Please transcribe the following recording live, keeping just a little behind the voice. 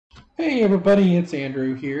Hey everybody, it's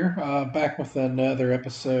Andrew here, back with another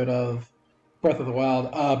episode of Breath of the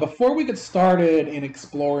Wild. Before we get started in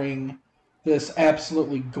exploring this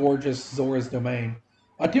absolutely gorgeous Zora's Domain,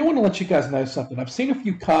 I do want to let you guys know something. I've seen a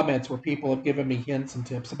few comments where people have given me hints and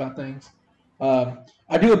tips about things.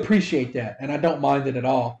 I do appreciate that, and I don't mind it at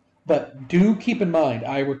all. But do keep in mind,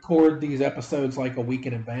 I record these episodes like a week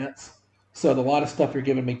in advance, so a lot of stuff you're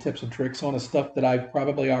giving me tips and tricks on is stuff that I've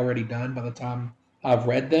probably already done by the time I've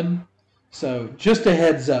read them. So just a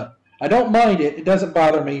heads up. I don't mind it. It doesn't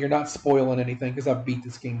bother me. You're not spoiling anything because I've beat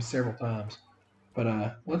this game several times.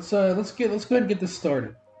 But let's go ahead and get this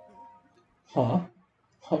started. Huh?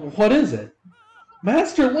 What is it?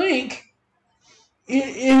 Master Link?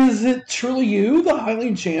 Is it truly you, the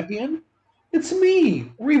Hylian champion? It's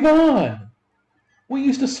me, Revon. We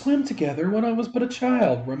used to swim together when I was but a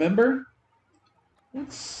child, remember? It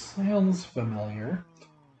sounds familiar.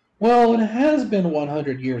 Well, it has been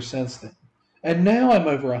 100 years since then, and now I'm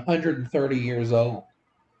over 130 years old.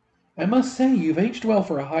 I must say, you've aged well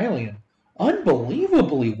for a Hylian.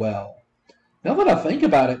 Unbelievably well. Now that I think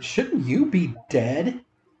about it, shouldn't you be dead?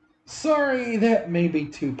 Sorry, that may be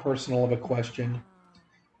too personal of a question.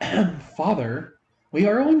 Father, we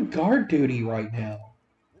are on guard duty right now.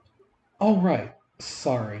 Oh, right.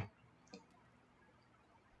 Sorry.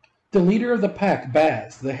 The leader of the pack,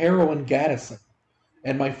 Baz, the heroine Gaddison,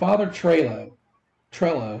 and my father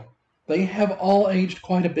Trello, they have all aged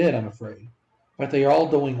quite a bit, I'm afraid. But they are all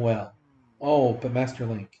doing well. Oh, but Master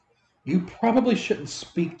Link, you probably shouldn't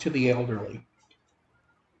speak to the elderly.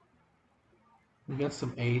 We got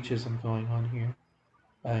some ageism going on here.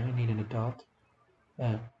 I need an adult.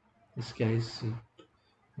 This guy's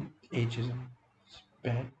ageism is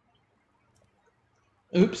bad.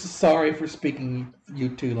 Oops, sorry for speaking you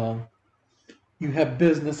too long. You have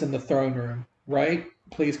business in the throne room, right?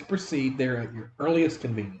 Please proceed there at your earliest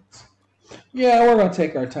convenience. Yeah, we're going to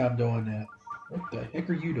take our time doing that. What the heck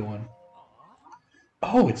are you doing?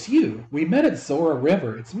 Oh, it's you. We met at Zora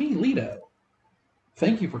River. It's me, Leto.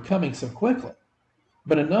 Thank you for coming so quickly.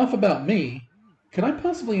 But enough about me. Can I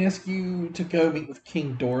possibly ask you to go meet with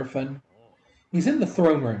King Dorfin? He's in the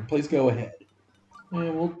throne room. Please go ahead.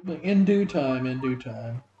 Yeah, well, in due time, in due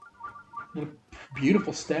time. A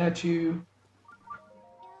beautiful statue.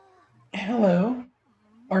 Hello.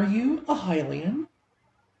 Are you a Hylian?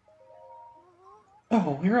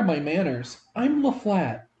 Oh, here are my manners. I'm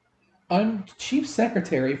LaFlat. I'm chief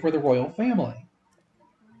secretary for the royal family.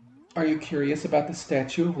 Are you curious about the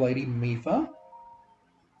statue of Lady Mifa?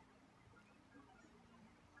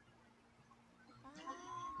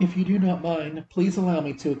 If you do not mind, please allow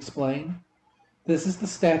me to explain. This is the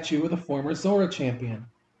statue of the former Zora champion.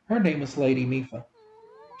 Her name is Lady Mifa.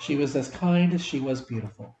 She was as kind as she was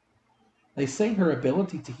beautiful. They say her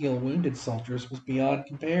ability to heal wounded soldiers was beyond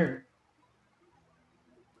compare.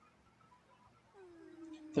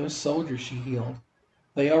 Those soldiers she healed,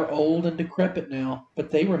 they are old and decrepit now,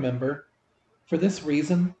 but they remember. For this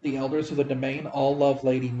reason, the elders of the domain all love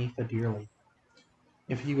Lady Mifa dearly.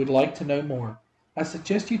 If you would like to know more, I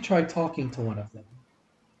suggest you try talking to one of them.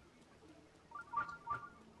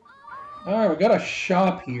 Alright, we got a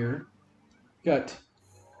shop here. Got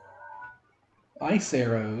ice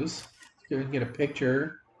arrows. Here we can get a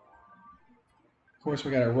picture. Of course,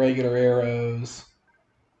 we got our regular arrows.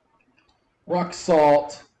 Rock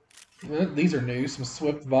salt. These are new. Some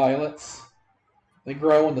swift violets. They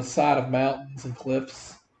grow on the side of mountains and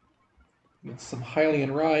cliffs. Get some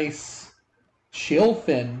Hylian rice.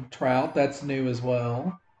 Chillfin trout. That's new as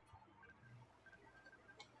well.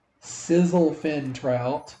 Sizzlefin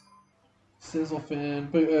trout.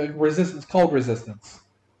 Sizzlefin. Resistance. Cold resistance.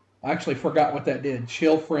 I actually forgot what that did.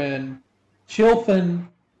 Chillfin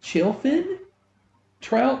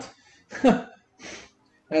trout?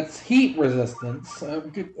 That's heat resistance.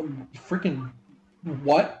 Freaking,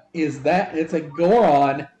 what is that? It's a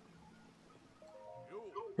Goron.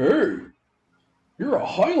 Hey, you're a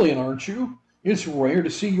Hylian, aren't you? It's rare to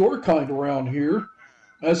see your kind around here.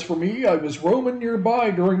 As for me, I was roaming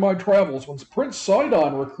nearby during my travels when Prince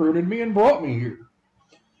Sidon recruited me and brought me here.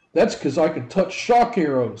 That's because I can touch shock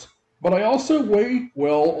arrows, but I also weigh,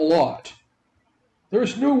 well, a lot.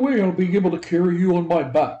 There's no way I'll be able to carry you on my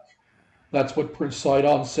back. That's what Prince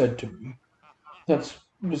Sidon said to me. That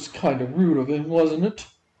was kind of rude of him, wasn't it?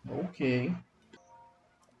 Okay.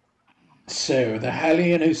 So, the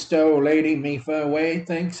Hylian who stole Lady Mifa away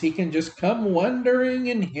thinks he can just come wandering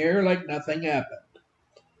in here like nothing happened.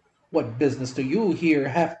 What business do you here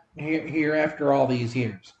after all these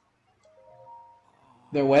years?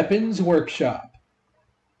 The weapons workshop.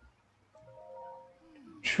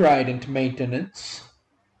 Trident maintenance.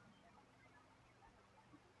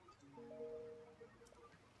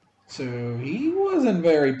 So he wasn't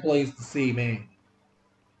very pleased to see me.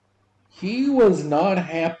 He was not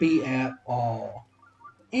happy at all.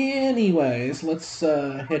 Anyways, let's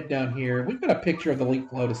head down here. We've got a picture of the Leaf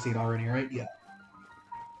Lotus Seed already, right? Yeah.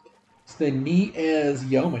 It's the neat as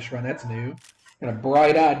Yomish run. That's new. Got a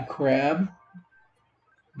bright-eyed crab.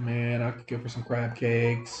 Man, I could go for some crab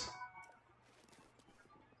cakes.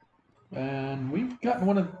 And we've gotten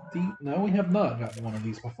one of these. No, we have not gotten one of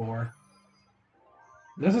these before.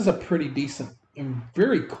 This is a pretty decent and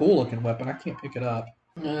very cool looking weapon. I can't pick it up.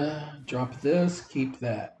 Drop this, keep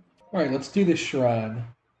that. Alright, let's do this shrine.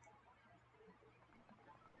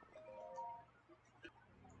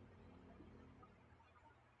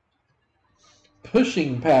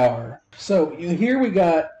 Pushing power. So here we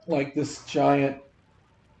got like this giant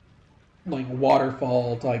like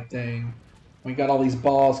waterfall type thing. We got all these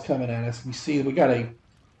balls coming at us. You see we got a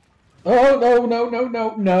oh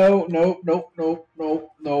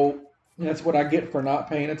no. That's what I get for not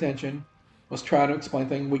paying attention. Was trying to explain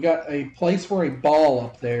things. We got a place for a ball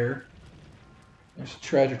up there. There's a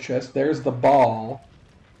treasure chest. There's the ball.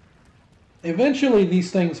 Eventually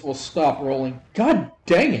these things will stop rolling. God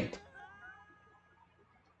dang it.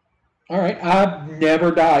 Alright, I've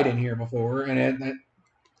never died in here before, and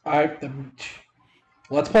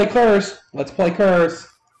let's play Curse. Let's play Curse.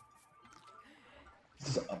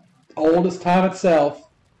 This is old as time itself.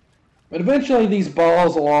 But eventually these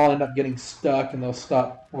balls will all end up getting stuck, and they'll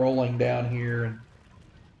stop rolling down here, and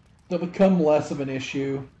they'll become less of an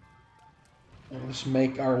issue. We'll just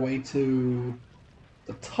make our way to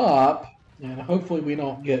the top, and hopefully we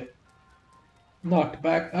don't get knocked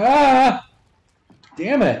back. Ah!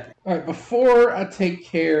 Damn it! Alright, before I take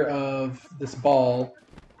care of this ball,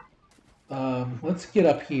 let's get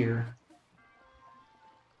up here.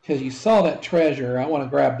 Because you saw that treasure, I want to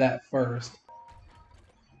grab that first.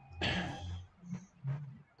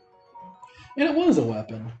 And it was a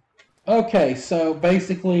weapon. Okay, so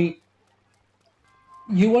basically,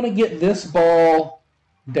 you want to get this ball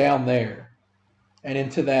down there and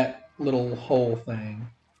into that little hole thing.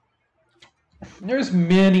 There's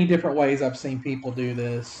many different ways I've seen people do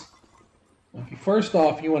this. Okay, first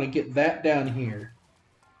off, you want to get that down here.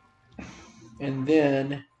 And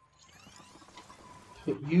then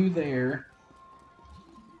put you there.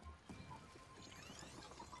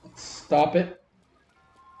 Stop it.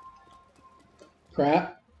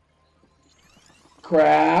 Crap.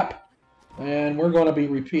 Crap. And we're going to be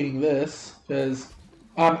repeating this because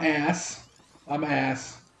I'm ass. I'm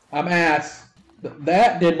ass. I'm ass.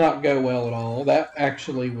 That did not go well at all. That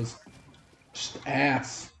actually was just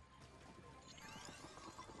ass.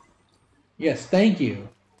 Yes, thank you.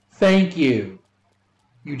 Thank you,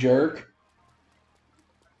 you jerk.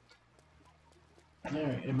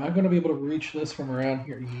 Alright, am I going to be able to reach this from around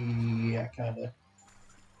here? Yeah, kind of.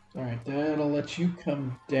 Alright, then I'll let you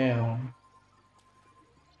come down.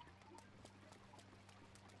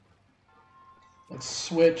 Let's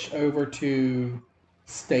switch over to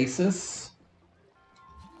stasis.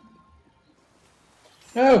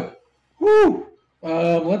 Oh! Woo!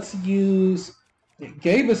 Let's use... It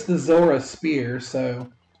gave us the Zora spear, so...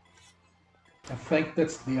 I think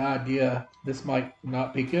that's the idea. This might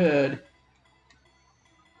not be good.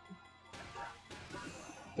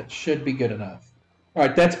 That should be good enough.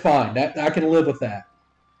 Alright, that's fine. I can live with that.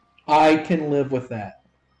 I can live with that.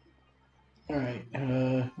 Alright,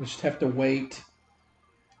 we just have to wait.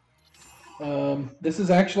 This is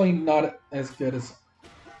actually not as good as...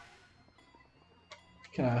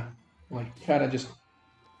 Can I, like, kind of just...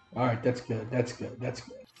 Alright, that's good, that's good, that's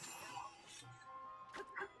good.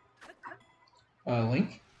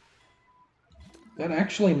 Link? That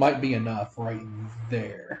actually might be enough right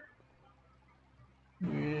there.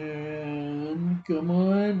 And come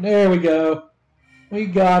on, there we go. We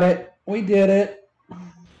got it, we did it.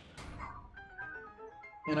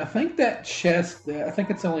 And I think that chest, I think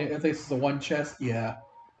it's only, I think it's the one chest, yeah,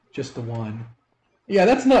 just the one. Yeah,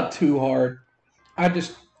 that's not too hard. I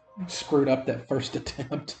just screwed up that first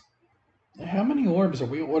attempt. How many orbs are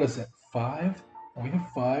we? What is it? 5? We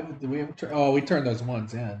have 5. Do we have? Oh, we turned those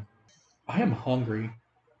ones in. I am hungry.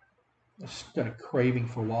 I just got a craving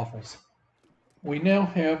for waffles. We now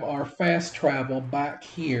have our fast travel back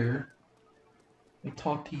here. We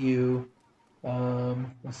talk to you.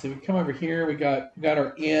 Let's see. We come over here. We got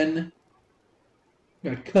our inn. We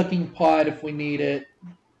got a cooking pot if we need it.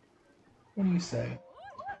 What do you say?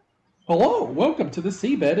 Hello, welcome to the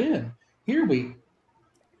Seabed Inn. Here we...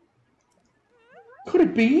 Could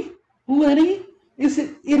it be? Lenny? Is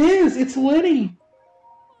it? It is. It's Lenny.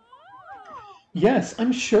 Yes,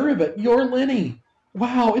 I'm sure of it. You're Lenny.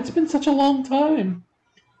 Wow, it's been such a long time.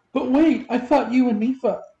 But wait, I thought you and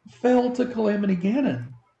Mifa... fell to Calamity Ganon.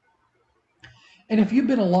 And if you've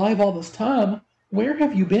been alive all this time, where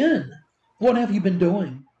have you been? What have you been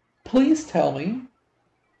doing? Please tell me.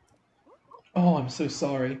 Oh, I'm so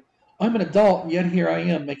sorry. I'm an adult, and yet here I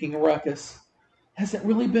am making a ruckus. Has it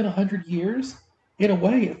really been 100 years? In a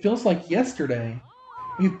way, it feels like yesterday.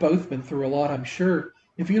 We've both been through a lot, I'm sure.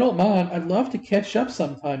 If you don't mind, I'd love to catch up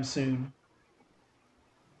sometime soon.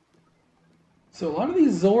 So a lot of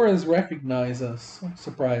these Zoras recognize us,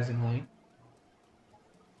 surprisingly.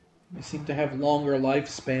 They seem to have longer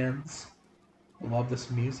lifespans. I love this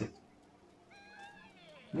music.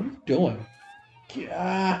 What are you doing?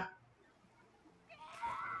 Kya!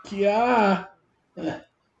 Kya! Uh,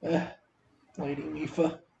 uh, Lady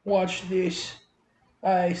Mifa, watch this.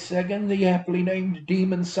 I second the aptly named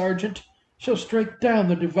Demon Sergeant shall strike down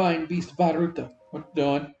the divine beast Varuta. What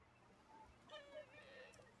doing?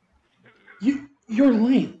 You're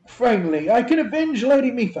Link. Finally, I can avenge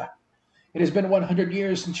Lady Mifa. It has been 100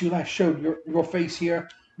 years since you last showed your face here.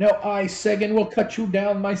 Now I, Segan, will cut you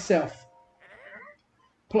down myself.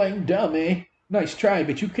 Playing dumb, eh? Nice try,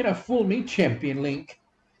 but you cannot fool me, Champion Link.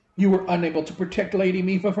 You were unable to protect Lady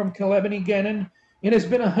Mifa from Calamity Ganon. It has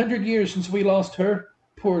been 100 years since we lost her.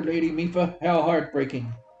 Poor Lady Mifa, how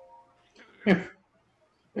heartbreaking.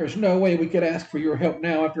 There's no way we could ask for your help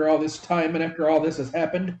now after all this time and after all this has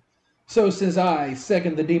happened. So says I,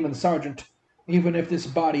 second the Demon Sergeant. Even if this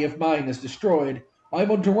body of mine is destroyed, I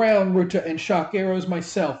will drown Ruta and shock arrows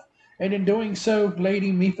myself, and in doing so,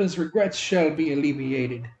 Lady Mifa's regrets shall be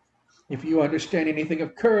alleviated. If you understand anything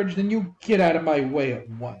of courage, then you get out of my way at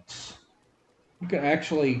once. You can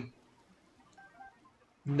actually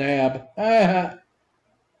nab. Ah!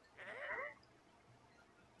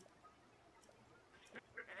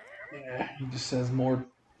 Yeah, he just says more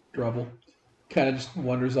trouble. Kind of just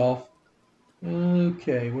wanders off.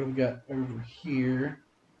 Okay, what do we got over here?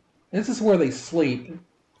 This is where they sleep.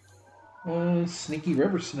 Sneaky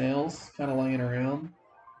river snails kind of laying around.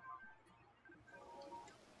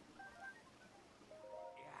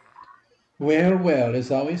 Well, well,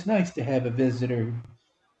 it's always nice to have a visitor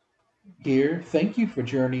here. Thank you for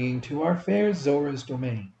journeying to our fair Zora's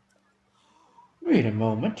domain. Wait a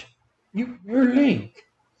moment. You're Link,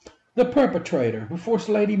 the perpetrator who forced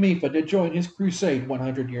Lady Mifa to join his crusade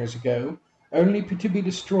 100 years ago, only to be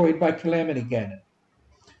destroyed by Calamity Ganon.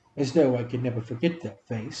 As though I could never forget that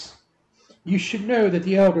face. You should know that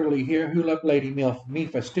the elderly here who loved Lady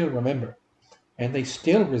Mifa still remember, and they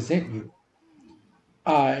still resent you.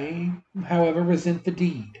 I, however, resent the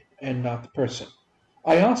deed, and not the person.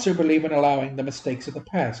 I also believe in allowing the mistakes of the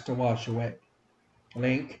past to wash away.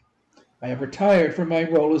 Link, I have retired from my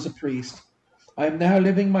role as a priest. I am now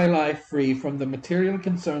living my life free from the material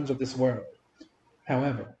concerns of this world.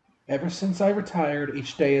 However, ever since I retired,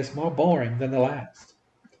 each day is more boring than the last.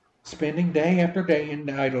 Spending day after day in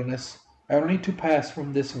idleness, only to pass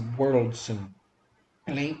from this world soon.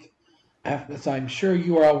 Link, as I'm sure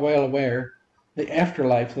you are well aware, the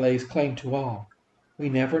afterlife lays claim to all. We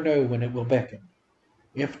never know when it will beckon.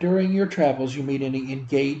 If during your travels you meet any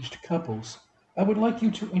engaged couples, I would like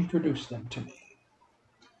you to introduce them to me.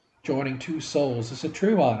 Joining two souls is a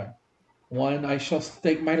true honor, one I shall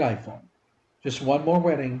stake my life on. Just one more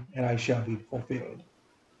wedding, and I shall be fulfilled.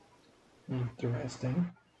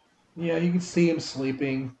 Interesting. Yeah, you can see him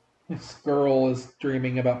sleeping. This girl is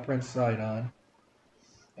dreaming about Prince Sidon,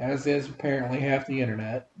 as is apparently half the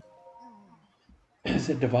internet. Is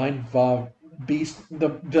it the Divine Beast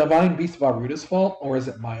Varuta's fault, or is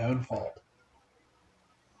it my own fault?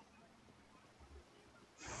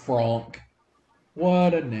 Frank.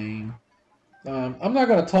 What a name. I'm not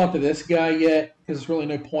going to talk to this guy yet, because there's really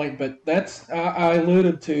no point, but I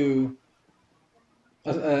alluded to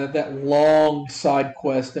that long side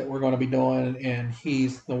quest that we're going to be doing, and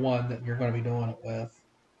he's the one that you're going to be doing it with.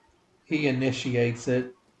 He initiates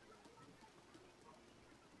it.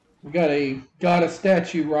 We got a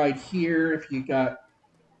statue right here. If you got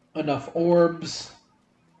enough orbs,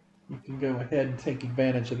 you can go ahead and take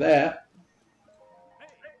advantage of that.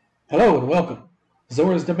 Hello and welcome.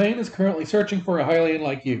 Zora's domain is currently searching for a Hylian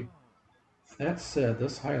like you. That said,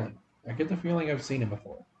 this Hylian, I get the feeling I've seen him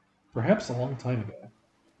before. Perhaps a long time ago.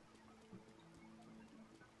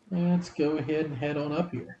 Let's go ahead and head on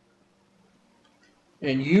up here.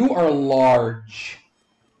 And you are large.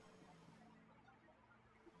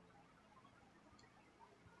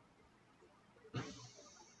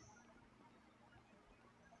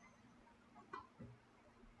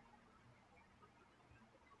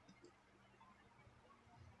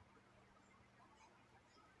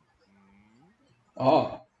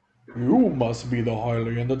 Ah, you must be the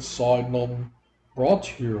Hylian that Sidon brought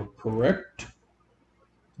here, correct?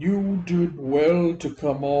 You did well to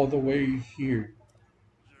come all the way here.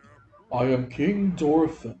 I am King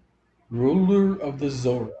Dorfin, ruler of the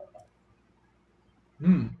Zora.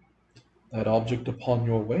 Hmm, that object upon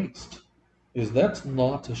your waist. Is that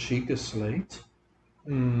not a Sheikah slate?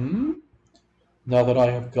 Hmm, now that I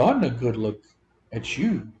have gotten a good look at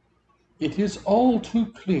you, it is all too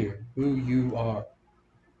clear who you are.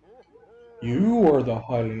 You are the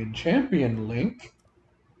Hylian champion, Link.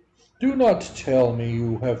 Do not tell me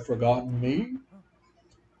you have forgotten me.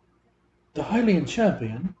 The Hylian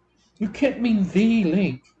champion? You can't mean the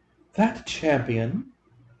Link. That champion?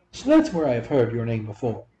 So that's where I have heard your name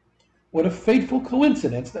before. What a fateful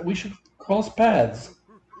coincidence that we should cross paths.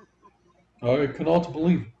 I cannot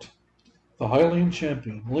believe it. The Hylian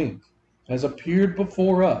champion, Link, has appeared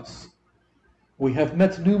before us. We have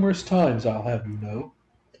met numerous times, I'll have you know.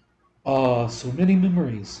 Ah, so many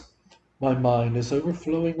memories. My mind is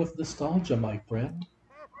overflowing with nostalgia, my friend.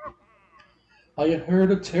 I had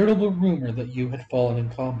heard a terrible rumor that you had fallen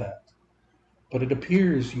in combat, but it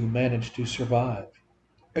appears you managed to survive.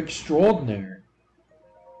 Extraordinary.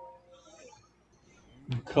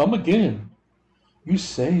 Come again. You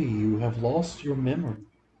say you have lost your memory.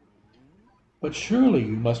 But surely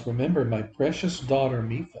you must remember my precious daughter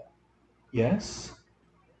Mifa. Yes?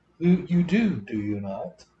 You do you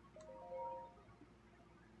not?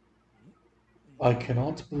 I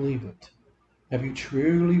cannot believe it. Have you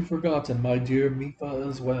truly forgotten my dear Mifa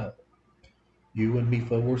as well? You and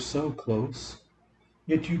Mifa were so close,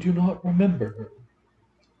 yet you do not remember her.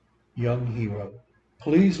 Young hero,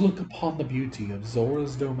 please look upon the beauty of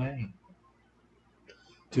Zora's domain.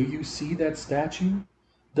 Do you see that statue?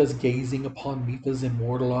 Does gazing upon Mifa's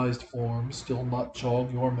immortalized form still not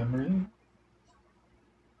jog your memory?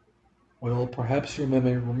 Well, perhaps your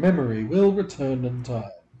memory will return in time.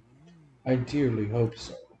 I dearly hope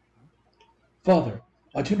so. Father,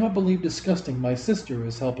 I do not believe disgusting my sister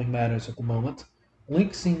is helping matters at the moment.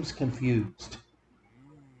 Link seems confused.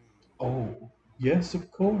 Oh, yes,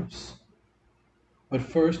 of course. But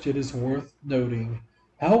first it is worth noting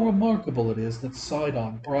how remarkable it is that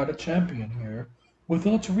Sidon brought a champion here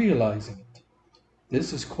without realizing it.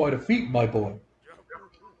 This is quite a feat, my boy.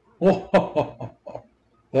 Oh,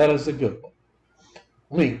 that is a good one.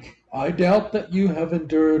 Link, I doubt that you have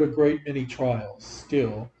endured a great many trials.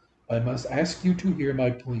 Still, I must ask you to hear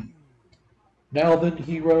my plea. Now then,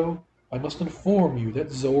 hero, I must inform you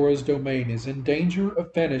that Zora's domain is in danger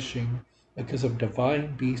of vanishing because of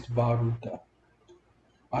divine beast Varuta.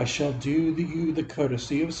 I shall do you the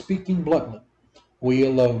courtesy of speaking bluntly. We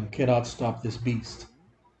alone cannot stop this beast.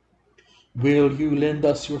 Will you lend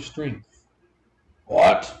us your strength?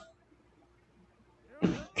 What?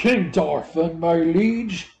 King Dorfin, my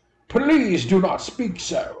liege, please do not speak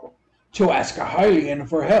so. To ask a Hylian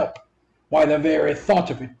for help, why the very thought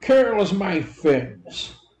of it curls my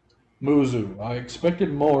fins. Muzu, I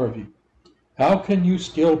expected more of you. How can you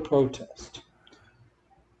still protest?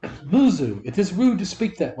 Muzu, it is rude to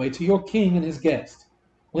speak that way to your king and his guest.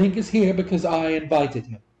 Link is here because I invited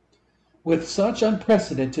him. With such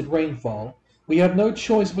unprecedented rainfall, we have no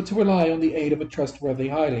choice but to rely on the aid of a trustworthy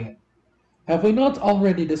Hylian. Have we not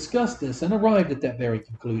already discussed this and arrived at that very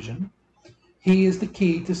conclusion? He is the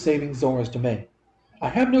key to saving Zora's domain. I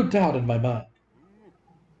have no doubt in my mind.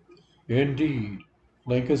 Indeed,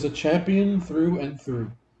 Link is a champion through and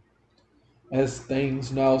through. As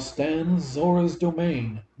things now stand, Zora's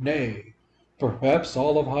domain, nay, perhaps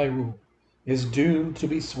all of Hyrule, is doomed to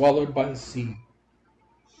be swallowed by the sea.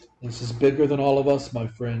 This is bigger than all of us, my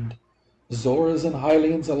friend. Zoras and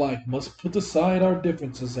Hylians alike must put aside our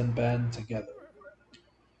differences and band together.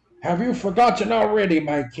 Have you forgotten already,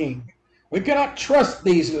 my king? We cannot trust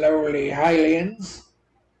these lowly Hylians.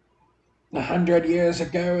 100 years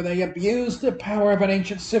ago, they abused the power of an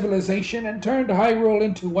ancient civilization and turned Hyrule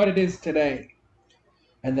into what it is today.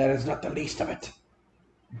 And that is not the least of it.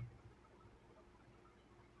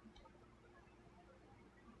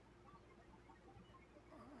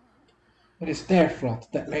 It is their fault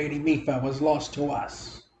that Lady Mifa was lost to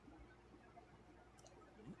us.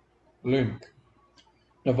 Link.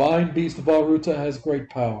 Divine Beast Varuta has great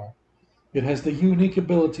power. It has the unique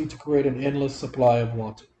ability to create an endless supply of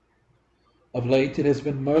water. Of late, it has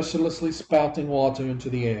been mercilessly spouting water into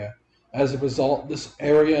the air. As a result, this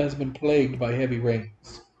area has been plagued by heavy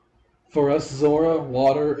rains. For us, Zora,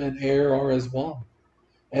 water and air are as one.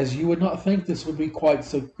 As you would not think this would be quite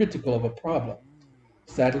so critical of a problem.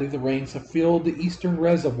 Sadly, the rains have filled the eastern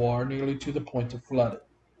reservoir nearly to the point of flooding.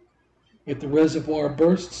 If the reservoir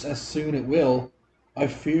bursts, as soon it will, I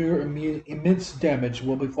fear immense damage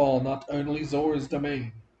will befall not only Zora's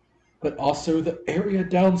domain, but also the area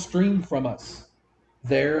downstream from us.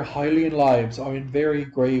 Their Hylian lives are in very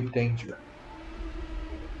grave danger.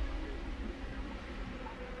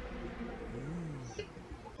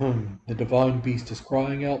 The divine beast is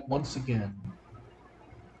crying out once again.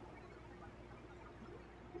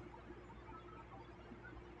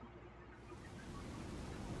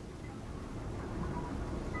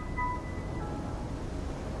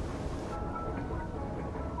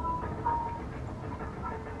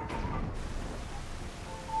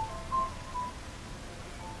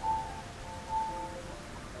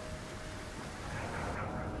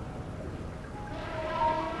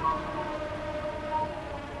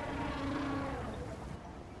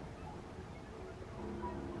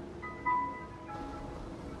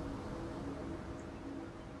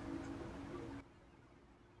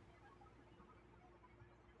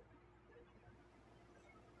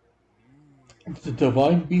 The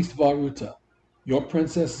divine beast Varuta. Your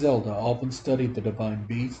princess Zelda often studied the divine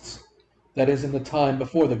beasts, that is, in the time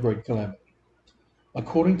before the Great Calamity.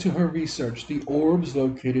 According to her research, the orbs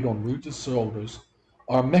located on Ruta's shoulders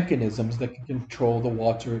are mechanisms that can control the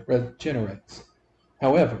water it regenerates.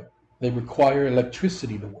 However, they require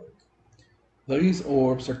electricity to work. These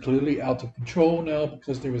orbs are clearly out of control now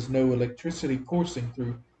because there is no electricity coursing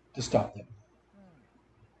through to stop them.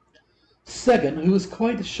 Segan, who is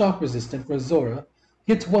quite shock resistant for Zora,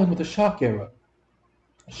 hits one with a shock arrow.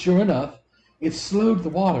 Sure enough, it slowed the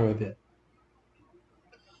water a bit.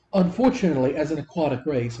 Unfortunately, as an aquatic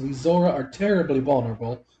race, we Zora are terribly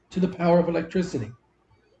vulnerable to the power of electricity.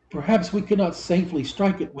 Perhaps we could not safely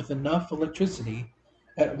strike it with enough electricity.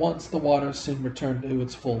 At once the water soon returned to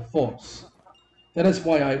its full force. That is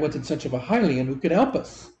why I wanted such of a Hylian who could help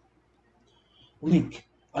us. Link,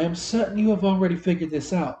 I am certain you have already figured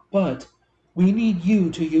this out, but we need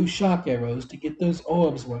you to use shock arrows to get those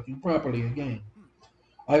orbs working properly again.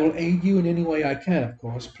 I will aid you in any way I can, of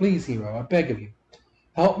course. Please, hero, I beg of you.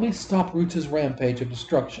 Help me stop Ruta's rampage of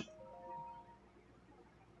destruction.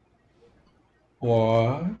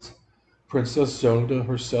 What? Princess Zelda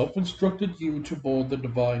herself instructed you to board the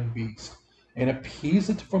divine beast and appease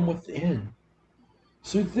it from within.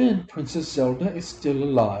 So then Princess Zelda is still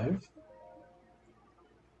alive?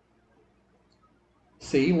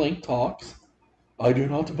 See, Link talks. I do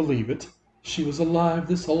not believe it. She was alive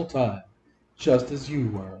this whole time, just as you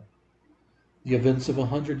were. The events of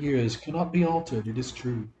 100 years cannot be altered, it is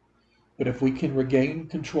true. But if we can regain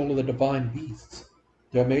control of the divine beasts,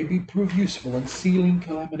 there may prove useful in sealing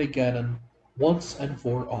Calamity Ganon once and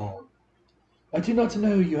for all. I did not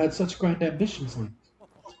know you had such grand ambitions, Link.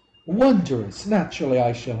 Wondrous! Naturally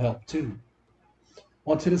I shall help too.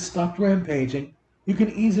 Once it has stopped rampaging, you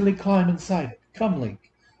can easily climb inside it. Come,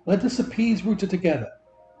 Link, let us appease Ruta together.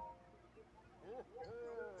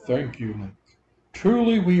 Thank you, Link.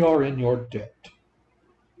 Truly we are in your debt.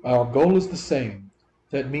 Our goal is the same.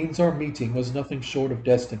 That means our meeting was nothing short of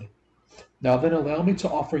destiny. Now then allow me to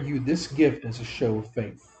offer you this gift as a show of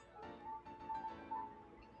faith.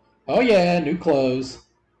 Oh yeah, new clothes.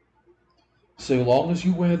 So long as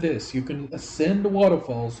you wear this, you can ascend the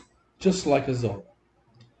waterfalls just like a Zora.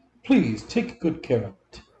 Please take good care of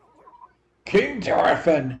it. King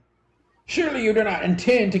Dorphin! Surely you do not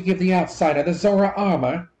intend to give the outsider the Zora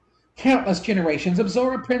armor? Countless generations of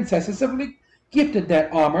Zora princesses have gifted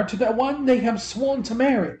that armor to the one they have sworn to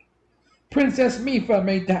marry. Princess Mipha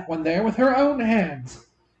made that one there with her own hands.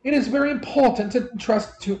 It is very important to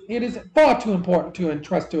entrust to. It is far too important to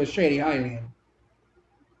entrust to a shady Hylian.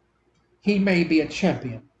 He may be a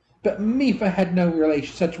champion, but Mipha had no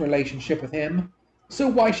such relationship with him. So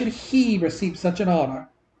why should he receive such an honor?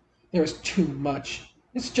 There is too much.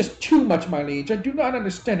 It's just too much, my liege. I do not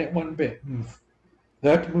understand it one bit.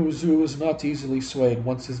 That Muzu is not easily swayed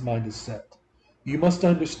once his mind is set. You must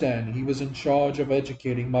understand he was in charge of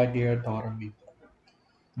educating my dear daughter Mipha.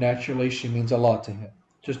 Naturally, she means a lot to him,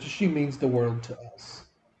 just as she means the world to us.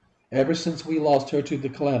 Ever since we lost her to the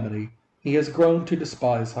Calamity, he has grown to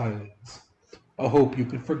despise Hylians. I hope you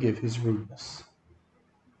can forgive his rudeness.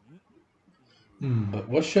 But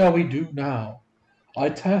what shall we do now? I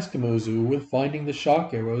tasked Muzu with finding the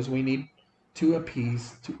shock arrows we need to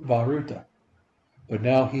appease Varuta. But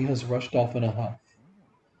now he has rushed off in a huff.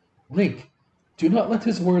 Link, do not let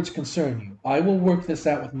his words concern you. I will work this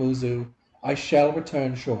out with Muzu. I shall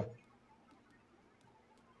return shortly.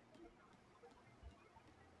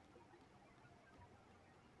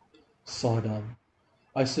 Sodom,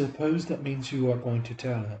 I suppose that means you are going to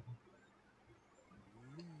tell him.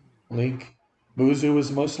 Link, Muzu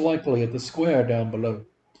is most likely at the square down below.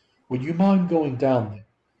 Would you mind going down there?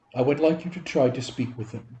 I would like you to try to speak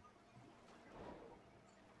with him.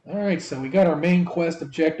 Alright, so we got our main quest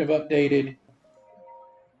objective updated.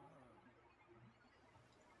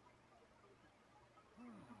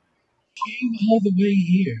 Came all the way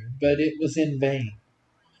here, but it was in vain.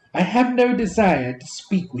 I have no desire to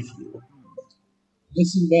speak with you.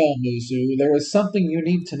 Listen well, Muzu. There is something you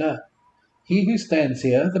need to know. He who stands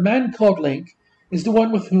here, the man called Link, is the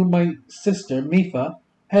one with whom my sister, Mifa,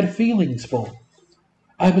 had feelings for.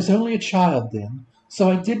 I was only a child then,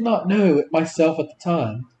 so I did not know it myself at the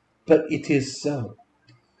time, but it is so.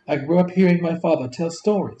 I grew up hearing my father tell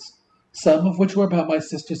stories, some of which were about my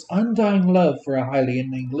sister's undying love for a Hylian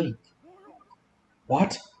named Link.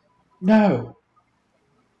 What? No,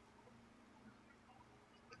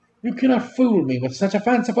 you cannot fool me with such a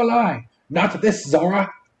fanciful lie. Not this, Zora!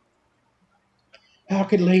 How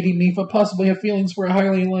could Lady Mifa possibly have feelings for a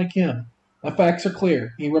Hylian like him? The facts are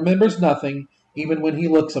clear. He remembers nothing, even when he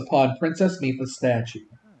looks upon Princess Mifa's statue.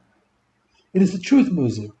 It is the truth,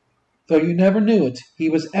 Muzu. Though you never knew it, he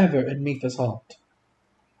was ever in Mifa's heart.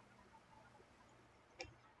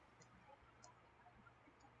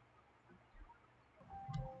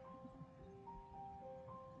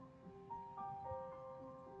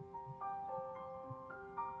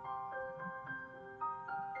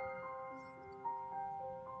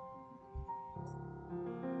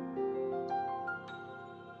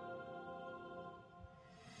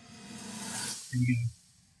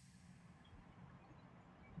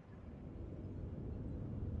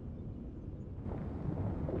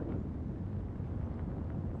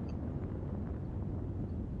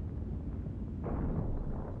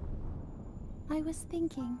 I was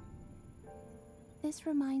thinking. This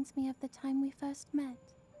reminds me of the time we first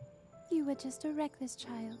met. You were just a reckless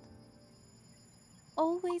child.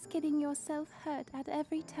 Always getting yourself hurt at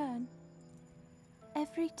every turn.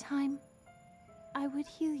 Every time, I would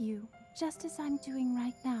heal you, just as I'm doing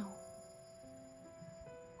right now.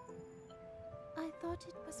 I thought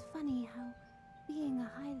it was funny how, being a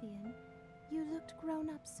Hylian, you looked grown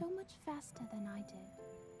up so much faster than I did.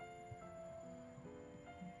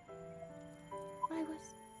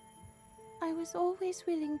 I was always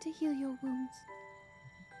willing to heal your wounds,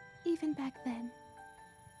 even back then.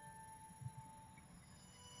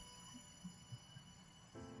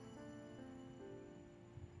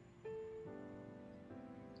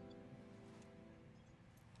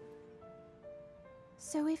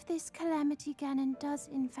 So if this Calamity Ganon does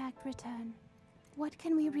in fact return, what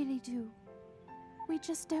can we really do? We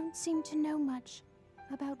just don't seem to know much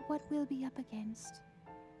about what we'll be up against.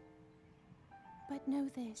 But know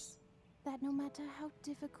this, that no matter how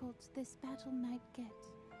difficult this battle might get,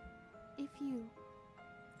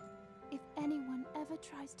 if anyone ever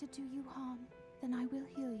tries to do you harm, then I will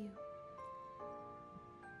heal you.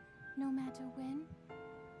 No matter when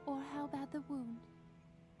or how bad the wound,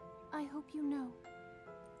 I hope you know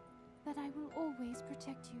that I will always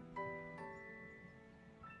protect you.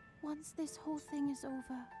 Once this whole thing is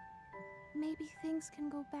over, maybe things can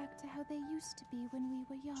go back to how they used to be when we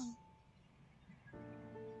were young.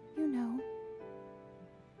 You know,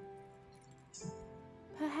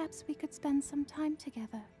 perhaps we could spend some time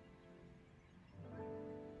together.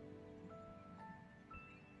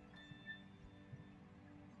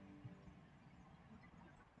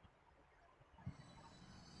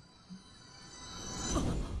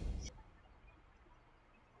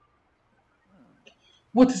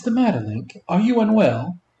 What is the matter, Link? Are you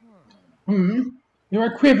unwell? You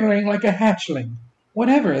are quivering like a hatchling.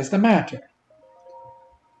 Whatever is the matter?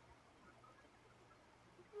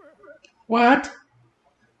 What?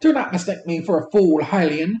 Do not mistake me for a fool,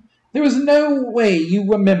 Hylian. There is no way you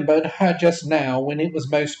remembered her just now when it was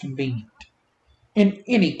most convenient. In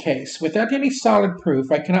any case, without any solid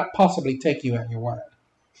proof, I cannot possibly take you at your word.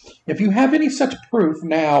 If you have any such proof,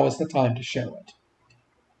 now is the time to show it.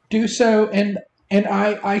 Do so, and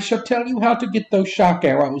I shall tell you how to get those shock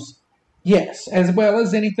arrows. Yes, as well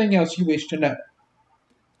as anything else you wish to know.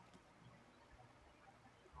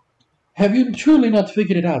 Have you truly not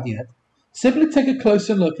figured it out yet? Simply take a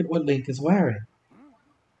closer look at what Link is wearing.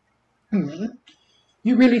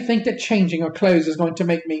 You really think that changing her clothes is going to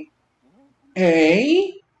make me...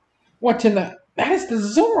 Eh? What in the... That is the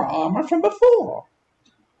Zora armor from before.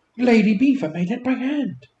 Lady Beaver made it by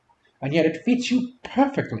hand, and yet it fits you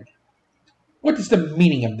perfectly. What is the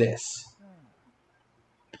meaning of this?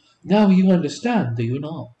 Now you understand, do you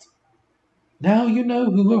not? Now you know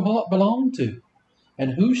who her heart belonged to,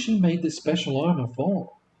 and who she made this special armor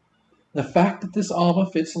for. The fact that this armor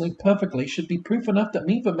fits Link perfectly should be proof enough that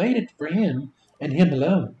Mifa made it for him, and him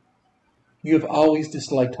alone. You have always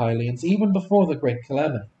disliked Hylians, even before the Great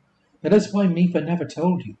Calamity. That is why Mifa never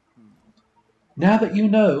told you. Now that you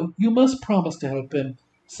know, you must promise to help him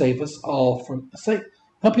save us all,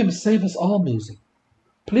 Muzi.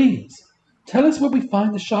 Please, tell us where we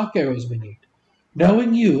find the shock arrows we need.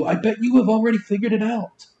 Knowing you, I bet you have already figured it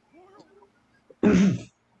out.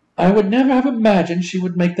 I would never have imagined she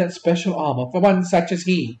would make that special armor for one such as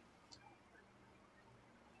he.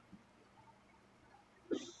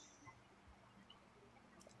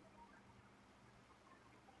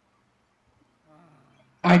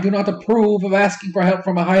 I do not approve of asking for help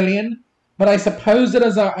from a Hylian, but I suppose it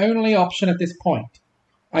is our only option at this point.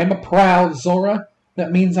 I am a proud Zora.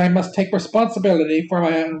 That means I must take responsibility for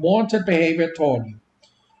my unwanted behavior toward you.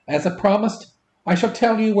 As I promised, I shall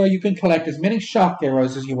tell you where you can collect as many shock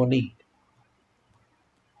arrows as you will need.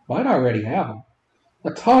 Might already have them.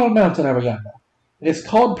 A tall mountain over yonder. It is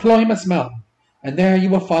called Ploymus Mountain, and there you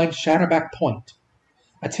will find Shatterback Point.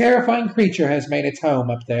 A terrifying creature has made its home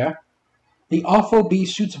up there. The awful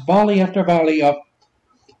beast shoots volley after volley of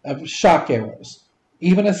shock arrows.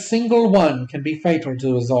 Even a single one can be fatal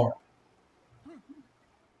to a Zora.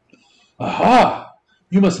 Aha!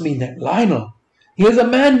 You must mean that Lionel. He is a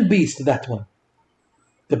man-beast, that one.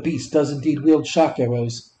 The beast does indeed wield shock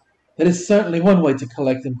arrows. That is certainly one way to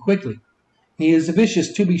collect them quickly. He is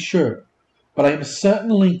vicious, to be sure, but I am certain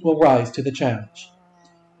Link will rise to the challenge.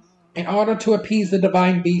 In order to appease the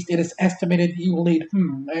divine beast, it is estimated you will need,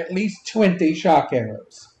 at least 20 shock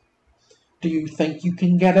arrows. Do you think you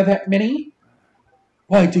can gather that many?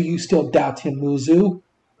 Why do you still doubt him, Muzu?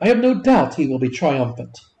 I have no doubt he will be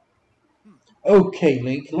triumphant. Okay,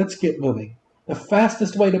 Link, let's get moving. The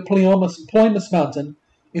fastest way to Ploymus Mountain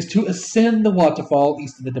is to ascend the waterfall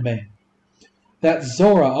east of the domain. That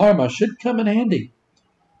Zora armor should come in handy.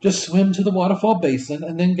 Just swim to the waterfall basin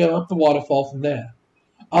and then go up the waterfall from there.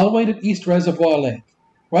 I'll wait at East Reservoir Lake,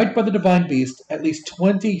 right by the divine beast,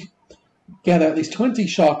 gather at least 20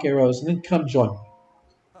 shock arrows and then come join me.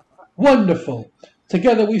 Wonderful!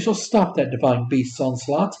 Together we shall stop that divine beast's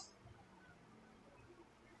onslaught.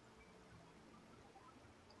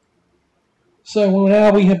 So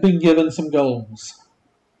now we have been given some goals.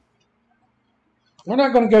 We're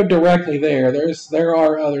not going to go directly there. There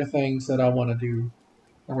are other things that I want to do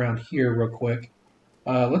around here real quick.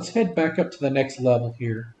 Let's head back up to the next level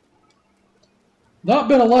here. Not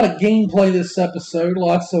been a lot of gameplay this episode.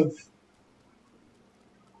 Lots of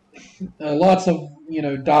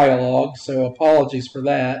dialogue. So apologies for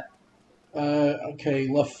that. Okay,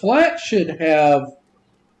 LaFlat should have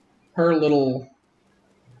her little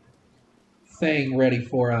thing ready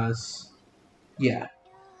for us. Yeah.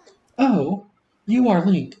 Oh, you are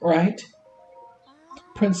Link, right?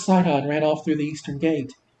 Prince Sidon ran off through the eastern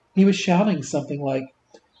gate. He was shouting something like,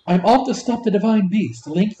 I'm off to stop the divine beast.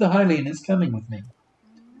 Link the Hylian is coming with me.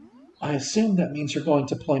 I assume that means you're going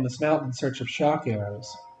to Ploymus Mountain in search of shock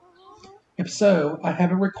arrows. If so, I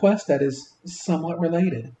have a request that is somewhat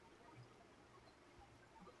related.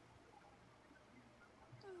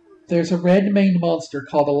 There's a red-maned monster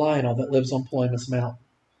called a Lionel that lives on Ploymus Mountain.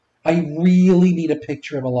 I really need a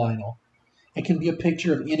picture of a Lionel. It can be a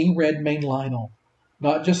picture of any red-maned Lionel,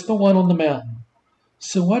 not just the one on the mountain.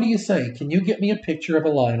 So what do you say? Can you get me a picture of a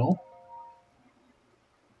Lionel?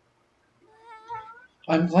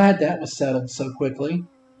 I'm glad that was settled so quickly.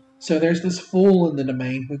 So there's this fool in the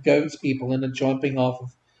domain who goads people into jumping off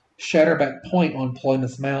of Shatterback Point on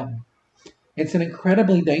Ploymus Mountain. It's an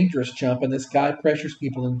incredibly dangerous jump, and this guy pressures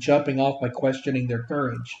people into jumping off by questioning their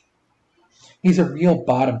courage. He's a real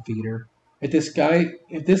bottom feeder. If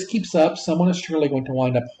this keeps up, someone is surely going to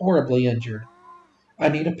wind up horribly injured. I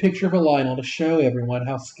need a picture of a Lionel to show everyone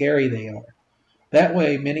how scary they are. That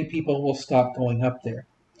way, many people will stop going up there.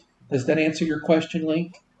 Does that answer your question,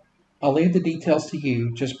 Link? I'll leave the details to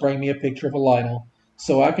you. Just bring me a picture of a Lionel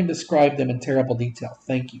so I can describe them in terrible detail.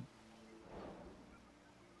 Thank you.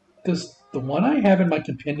 Does the one I have in my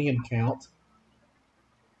compendium count?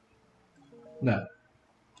 No.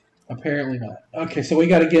 Apparently not. Okay, so we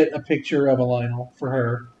got to get a picture of a Lionel for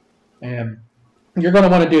her. And you're going to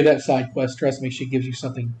want to do that side quest. Trust me, she gives you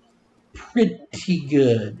something pretty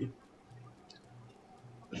good.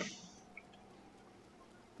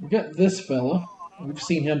 We got this fella. We've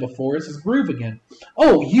seen him before. This is Groove again.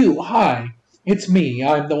 Oh, you! Hi! It's me.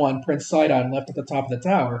 I'm the one Prince Sidon left at the top of the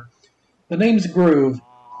tower. The name's Groove.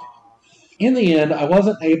 In the end, I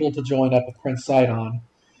wasn't able to join up with Prince Sidon.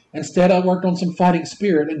 Instead, I worked on some fighting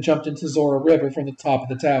spirit and jumped into Zora River from the top of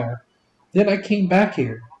the tower. Then I came back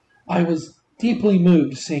here. I was deeply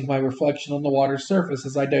moved seeing my reflection on the water's surface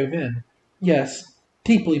as I dove in. Yes,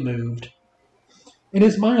 deeply moved. It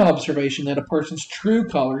is my observation that a person's true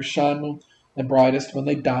colors shine the brightest when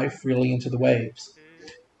they dive freely into the waves.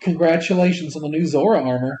 Congratulations on the new Zora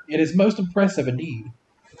armor. It is most impressive indeed.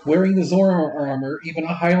 Wearing the Zora armor, even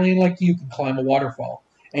a Hylian like you can climb a waterfall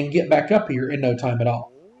and get back up here in no time at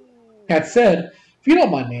all. That said, If you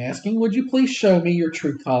don't mind me asking, would you please show me your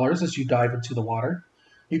true colors as you dive into the water?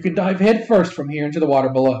 You can dive head first from here into the water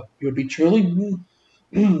below. It would be truly,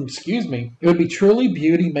 excuse me, it would be truly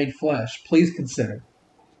beauty made flesh. Please consider.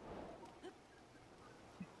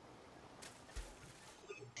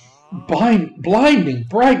 Blinding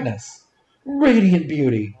brightness, radiant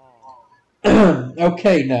beauty.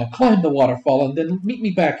 Okay, now climb the waterfall and then meet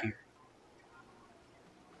me back here.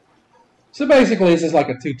 So basically, this is like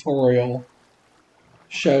a tutorial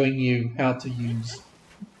showing you how to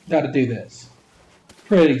do this.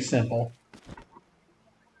 Pretty simple.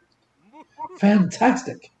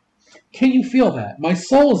 Fantastic. Can you feel that? My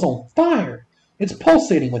soul is on fire. It's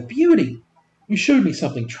pulsating with beauty. You showed me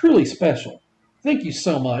something truly special. Thank you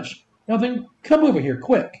so much. Now then, come over here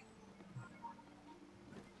quick.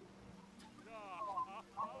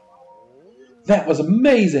 That was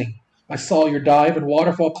amazing. I saw your dive and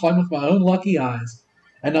waterfall climb with my own lucky eyes.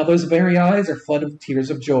 And now those very eyes are flooded with tears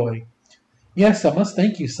of joy. Yes, I must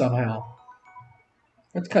thank you somehow.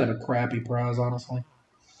 That's kind of a crappy prize, honestly.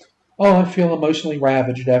 Oh, I feel emotionally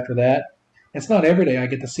ravaged after that. It's not every day I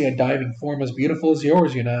get to see a diving form as beautiful as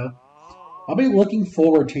yours, you know. I'll be looking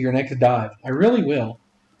forward to your next dive. I really will.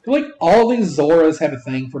 Like all these Zoras have a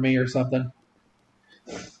thing for me or something.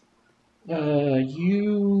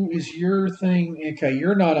 Is your thing... Okay,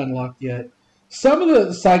 you're not unlocked yet. Some of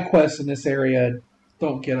the side quests in this area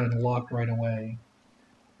don't get unlocked right away.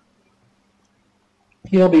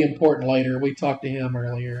 He'll be important later. We talked to him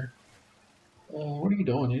earlier. What are you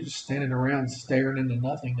doing? You're just standing around staring into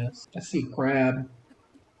nothingness. I see crab.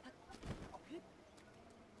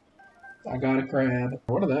 I got a crab.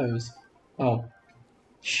 What are those? Oh.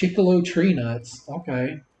 Chicolo tree nuts.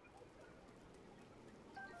 Okay.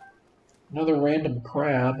 Another random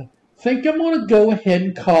crab. Think I'm going to go ahead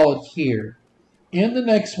and call it here. In the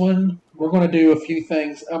next one, we're going to do a few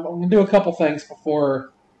things. I'm going to do a couple things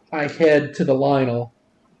before I head to the Lionel.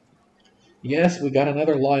 Yes, we got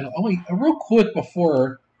another Lionel. Oh, wait, real quick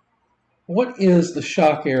before, what is the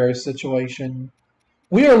shock arrow situation?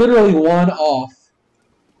 We are literally one off.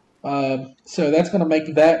 So that's going to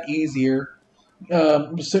make that easier.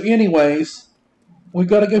 So anyways, we've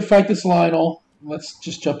got to go fight this Lionel. Let's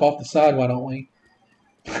just jump off the side, why don't we?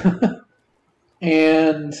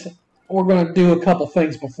 And we're going to do a couple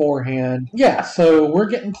things beforehand. Yeah, so we're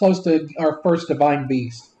getting close to our first Divine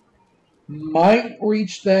Beast. Might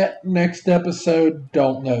reach that next episode,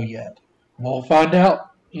 don't know yet. We'll find out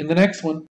in the next one.